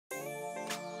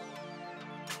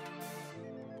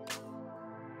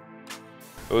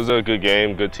It was a good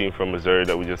game, good team from Missouri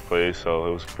that we just played, so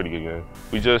it was a pretty good game.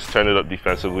 We just turned it up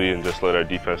defensively and just let our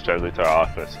defense translate to our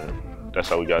offense, and that's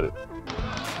how we got it.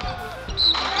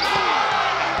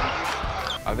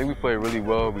 I think we played really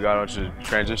well. We got onto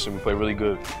transition. We played really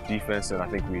good defense, and I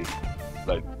think we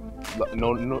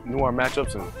knew our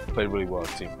matchups and played really well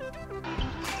as a team.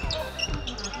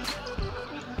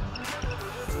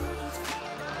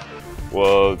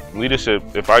 Well, leadership,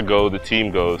 if I go, the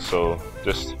team goes, so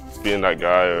just being that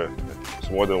guy, or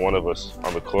it's more than one of us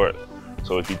on the court.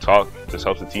 So if you talk, it just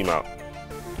helps the team out.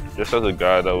 Just as a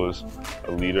guy that was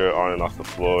a leader on and off the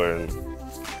floor, and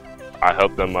I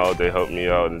helped them out, they helped me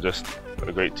out, and just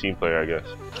a great team player, I guess.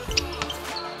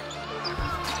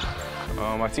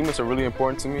 My teammates are really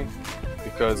important to me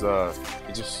because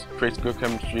it just creates good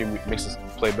chemistry and makes us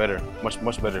play better, much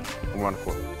better when we're on the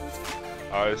court.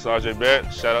 All right, it's Rowan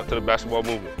Barrett. Shout out to the basketball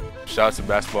movement. Shout out to the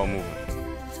basketball movement.